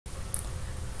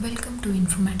Welcome to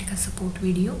Informatica support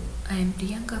video. I am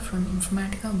Priyanka from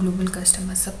Informatica Global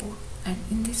Customer Support, and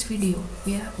in this video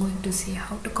we are going to see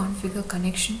how to configure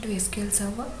connection to SQL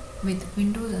Server with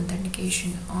Windows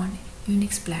authentication on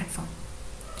UNIX platform.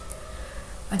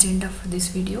 Agenda for this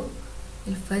video: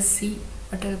 we'll first see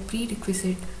what are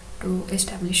prerequisites to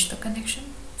establish the connection,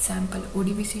 sample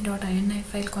ODBC.ini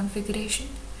file configuration,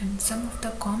 and some of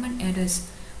the common errors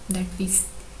that we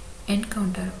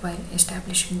encounter while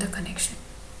establishing the connection.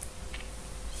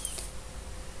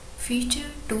 Feature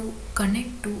to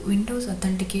connect to Windows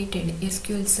authenticated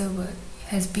SQL Server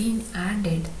has been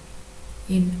added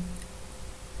in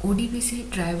ODBC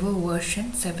driver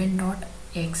version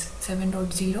 7.x,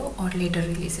 7.0 or later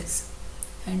releases,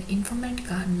 and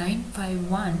Informatica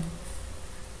 951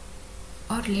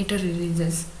 or later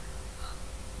releases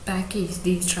package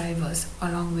these drivers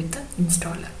along with the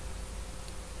installer.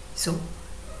 So,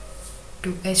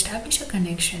 to establish a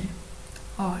connection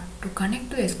or to connect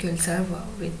to SQL Server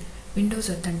with Windows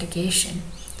authentication,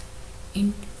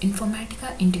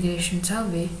 Informatica integration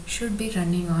survey should be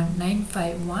running on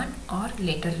 951 or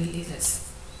later releases.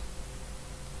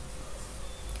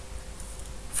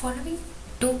 Following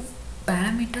two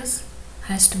parameters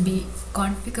has to be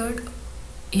configured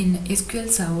in SQL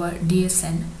Server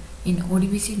DSN in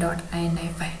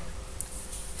ODBC.ini file.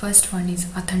 First one is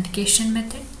authentication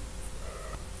method.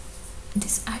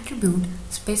 This attribute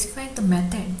specifies the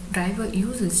method driver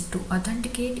uses to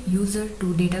authenticate user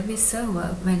to database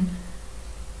server when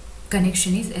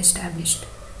connection is established.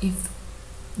 If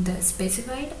the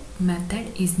specified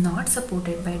method is not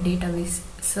supported by database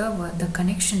server, the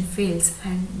connection fails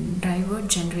and driver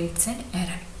generates an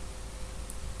error.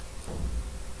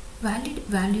 Valid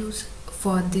values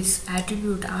for this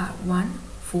attribute are 1,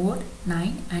 4,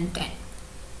 9 and 10.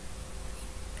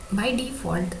 By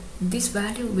default, this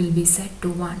value will be set to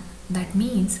 1. That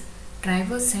means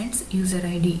driver sends user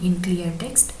ID in clear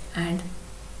text and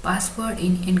password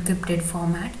in encrypted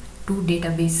format to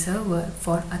database server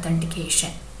for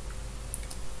authentication.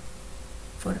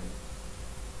 For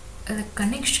the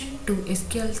connection to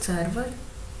SQL Server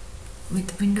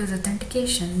with Windows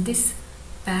authentication, this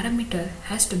parameter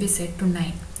has to be set to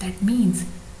 9. That means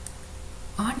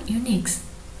on Unix,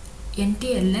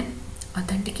 NTLM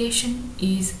authentication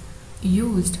is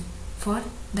used for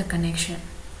the connection.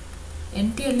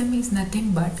 NTLM is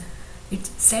nothing but it's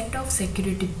set of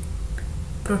security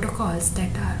protocols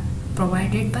that are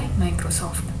provided by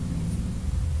Microsoft.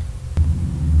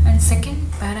 And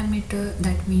second parameter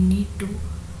that we need to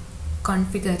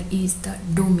configure is the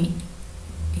domain.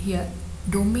 Here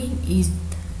domain is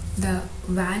the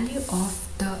value of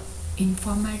the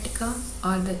Informatica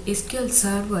or the SQL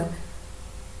Server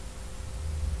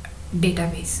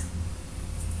database.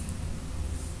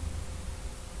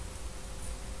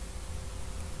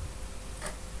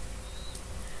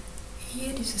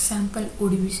 Here is a sample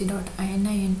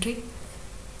ODBC.ini entry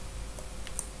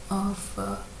of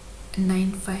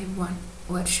 951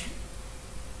 version.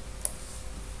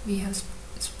 We have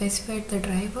specified the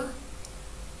driver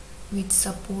which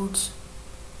supports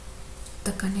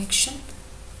the connection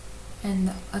and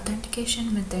the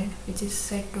authentication method which is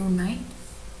set to 9,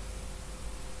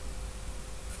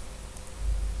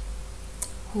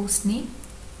 host name,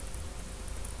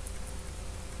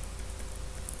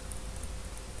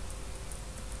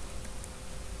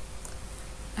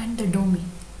 and the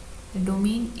domain. The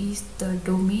domain is the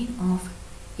domain of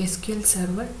SQL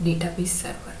Server database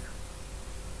server.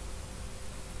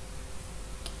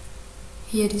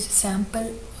 Here is a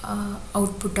sample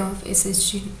output of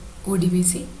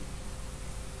ssgodbc.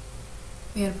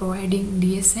 We are providing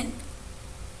DSN,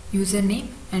 username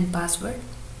and password.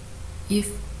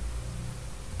 If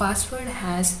password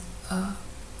has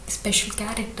special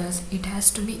characters, it has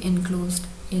to be enclosed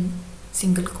in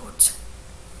single quotes.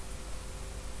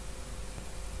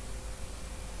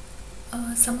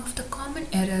 Some of the common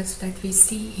errors that we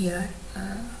see here,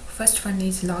 first one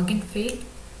is login fail.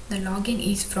 The login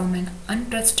is from an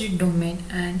untrusted domain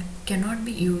and cannot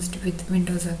be used with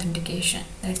Windows authentication.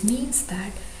 That means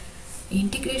that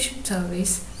integration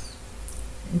service,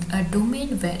 a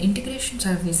domain where integration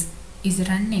service is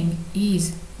running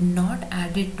is not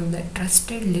added to the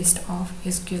trusted list of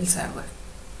SQL Server.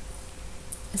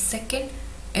 The second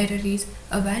error is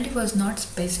a value was not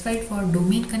specified for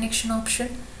domain connection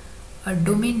option. A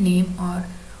domain name or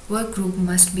workgroup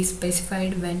must be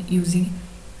specified when using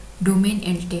domain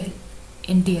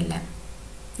NTLM.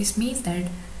 This means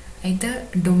that either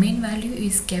domain value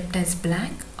is kept as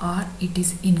blank or it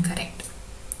is incorrect.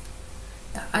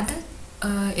 The other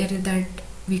error that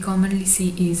we commonly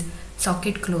see is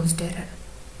socket closed error.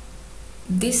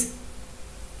 This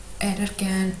error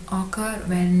can occur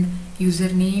when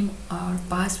username or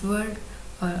password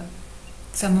or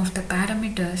some of the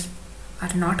parameters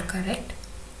are not correct,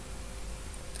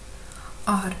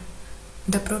 or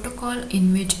the protocol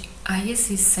in which IS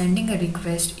is sending a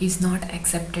request is not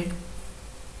accepted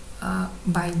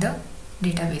by the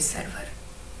database server.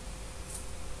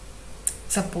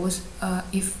 Suppose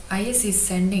if IS is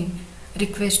sending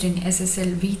request in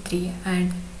SSL v3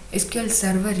 and SQL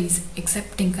server is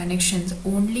accepting connections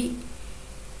only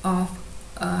of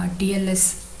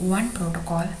TLS1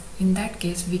 protocol, in that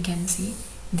case we can see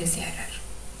this error.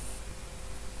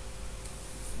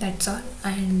 That's all,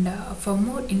 and for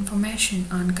more information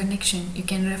on connection you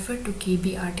can refer to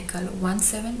KB article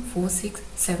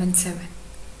 174677.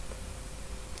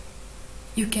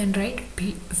 You can write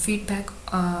feedback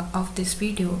of this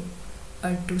video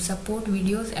to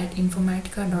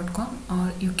supportvideos@informatica.com,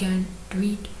 or you can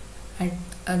tweet at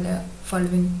the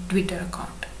following Twitter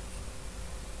account.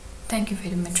 Thank you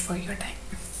very much for your time.